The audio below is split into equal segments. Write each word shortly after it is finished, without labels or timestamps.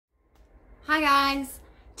Hi guys!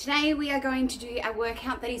 Today we are going to do a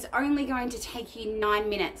workout that is only going to take you 9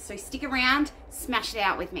 minutes, so stick around, smash it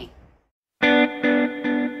out with me.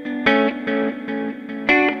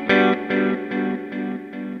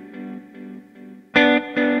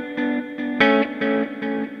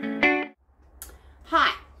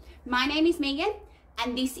 Hi, my name is Megan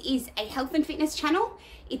and this is a health and fitness channel.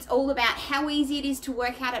 It's all about how easy it is to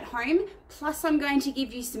work out at home, plus I'm going to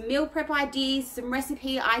give you some meal prep ideas, some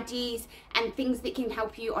recipe ideas, and things that can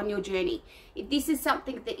help you on your journey. If this is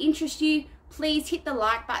something that interests you, please hit the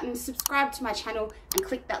like button, subscribe to my channel, and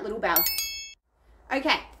click that little bell.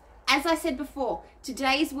 Okay, as I said before,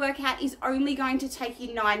 today's workout is only going to take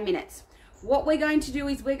you 9 minutes. What we're going to do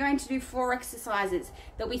is we're going to do 4 exercises.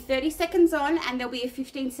 There'll be 30 seconds on and there'll be a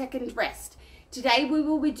 15-second rest. Today we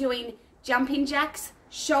will be doing jumping jacks,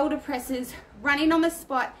 shoulder presses, running on the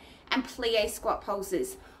spot, and plie squat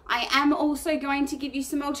pulses. I am also going to give you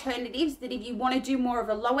some alternatives that if you want to do more of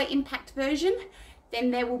a lower impact version,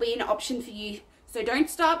 then there will be an option for you. So don't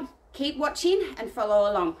stop, keep watching and follow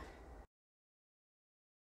along.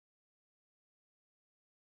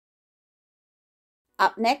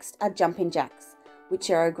 Up next are jumping jacks, which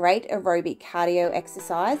are a great aerobic cardio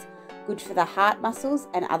exercise, good for the heart muscles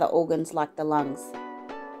and other organs like the lungs.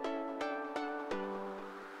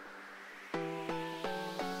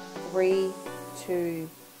 3, 2,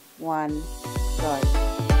 1, go.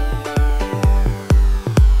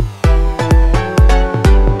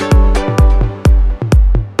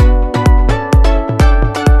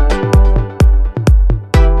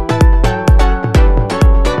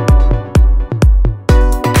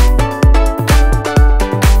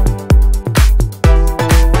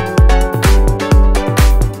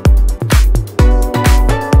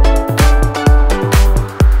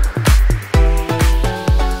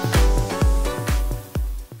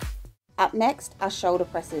 Up next are shoulder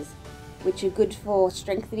presses, which are good for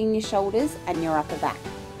strengthening your shoulders and your upper back.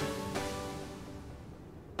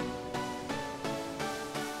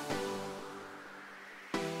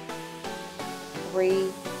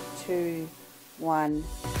 3, 2, 1,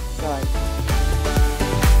 go.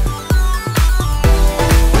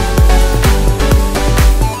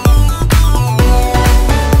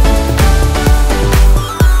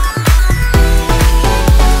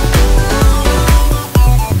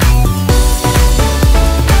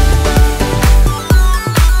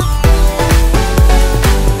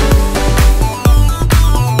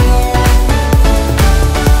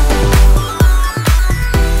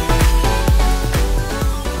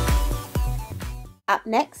 Up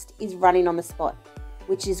next is running on the spot,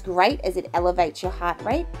 which is great as it elevates your heart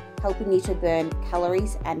rate, helping you to burn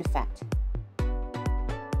calories and fat.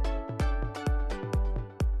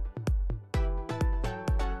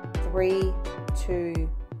 3, 2,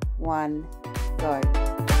 1, go.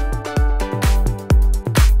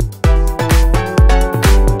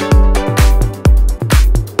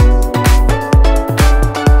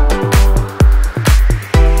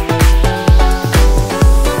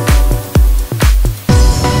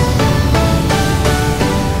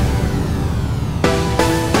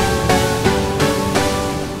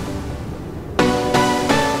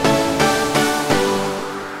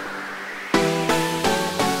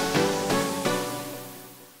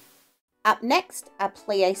 Up next are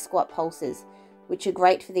plie squat pulses, which are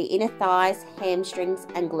great for the inner thighs, hamstrings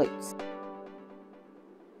and glutes.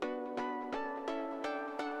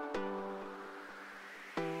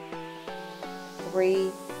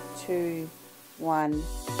 3, 2, 1,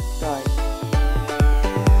 go.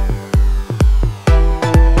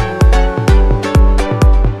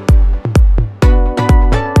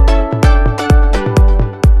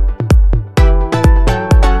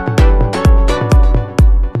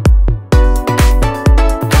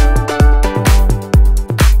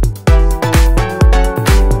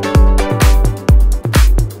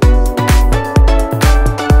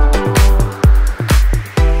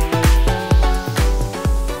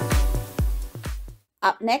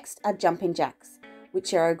 Up next are jumping jacks,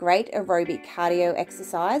 which are a great aerobic cardio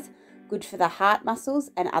exercise, good for the heart muscles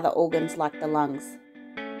and other organs like the lungs.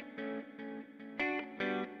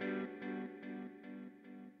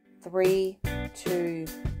 3, 2,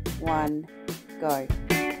 1, go.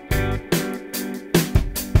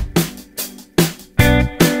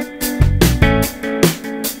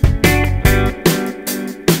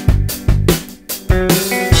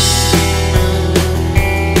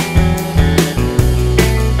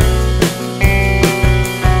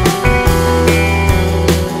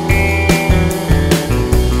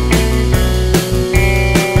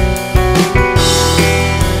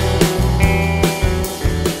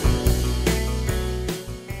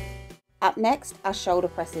 Up next are shoulder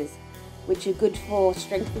presses, which are good for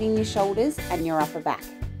strengthening your shoulders and your upper back.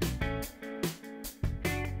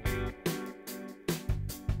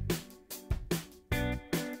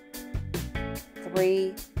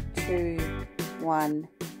 3, 2, 1,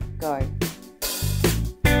 go.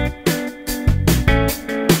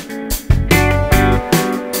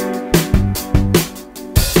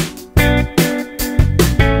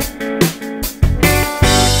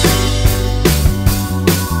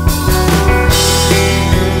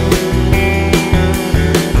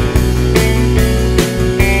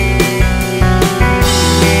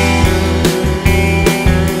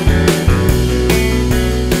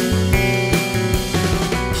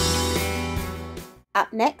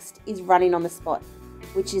 Up next is running on the spot,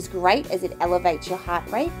 which is great as it elevates your heart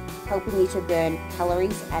rate, helping you to burn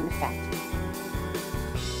calories and fat.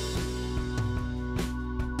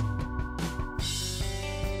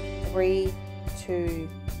 3, 2,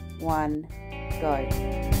 1, go.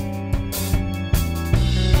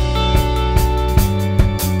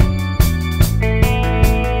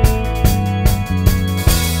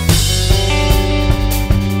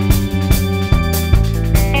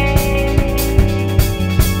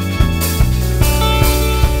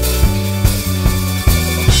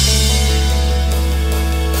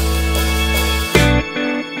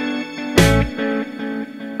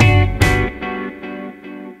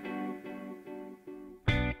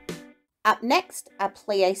 Up next are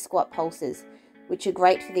plie squat pulses, which are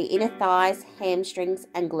great for the inner thighs, hamstrings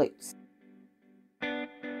and glutes.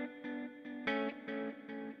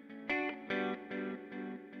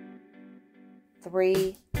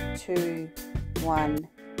 3, 2, 1,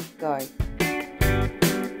 go.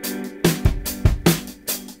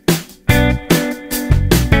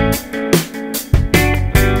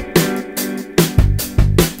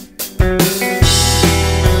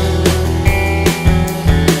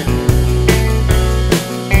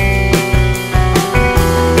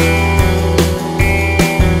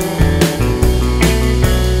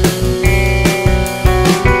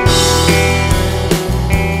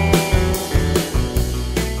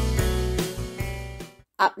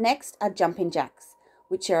 Up next are jumping jacks,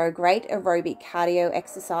 which are a great aerobic cardio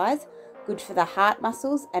exercise, good for the heart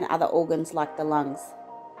muscles and other organs like the lungs.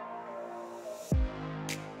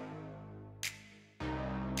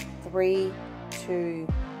 3, 2,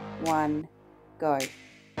 1, go.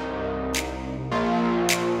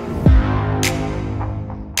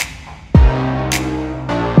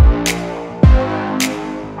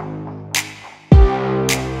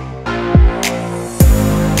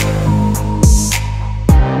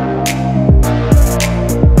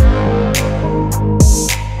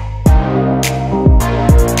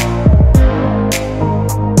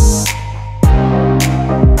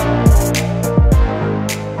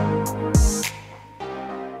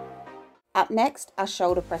 Up next are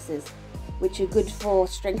shoulder presses, which are good for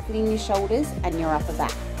strengthening your shoulders and your upper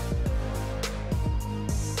back.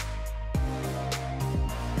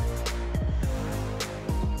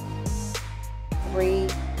 3,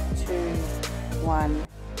 2, 1,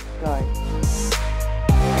 go.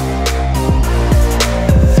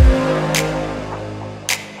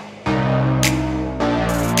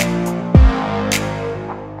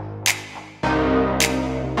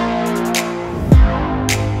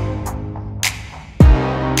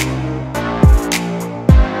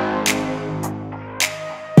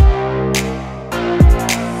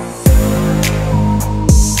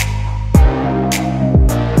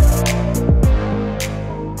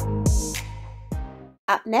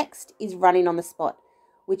 Up next is running on the spot,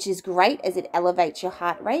 which is great as it elevates your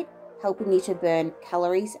heart rate, helping you to burn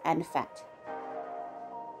calories and fat.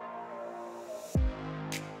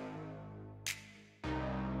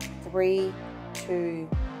 3, 2,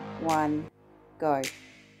 1, go.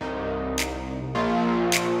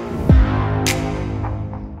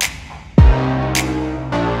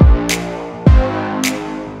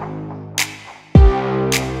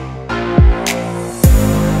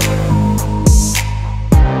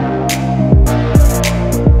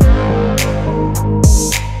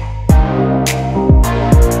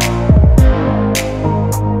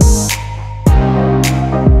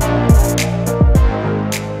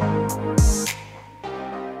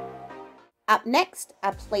 Up next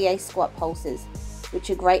are plie squat pulses, which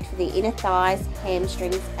are great for the inner thighs,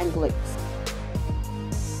 hamstrings and glutes.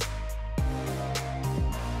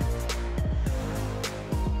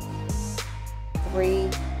 3,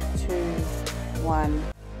 2, 1,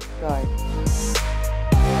 go.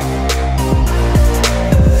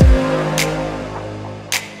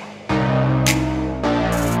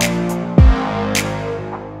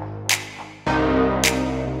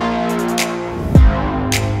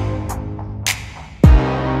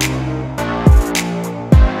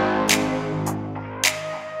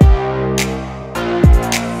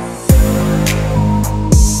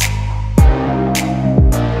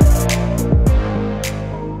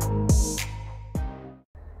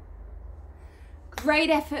 great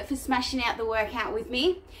effort for smashing out the workout with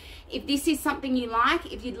me. If this is something you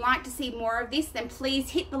like, if you'd like to see more of this, then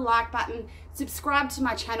please hit the like button, subscribe to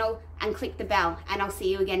my channel, and click the bell. And I'll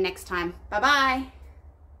see you again next time. Bye-bye.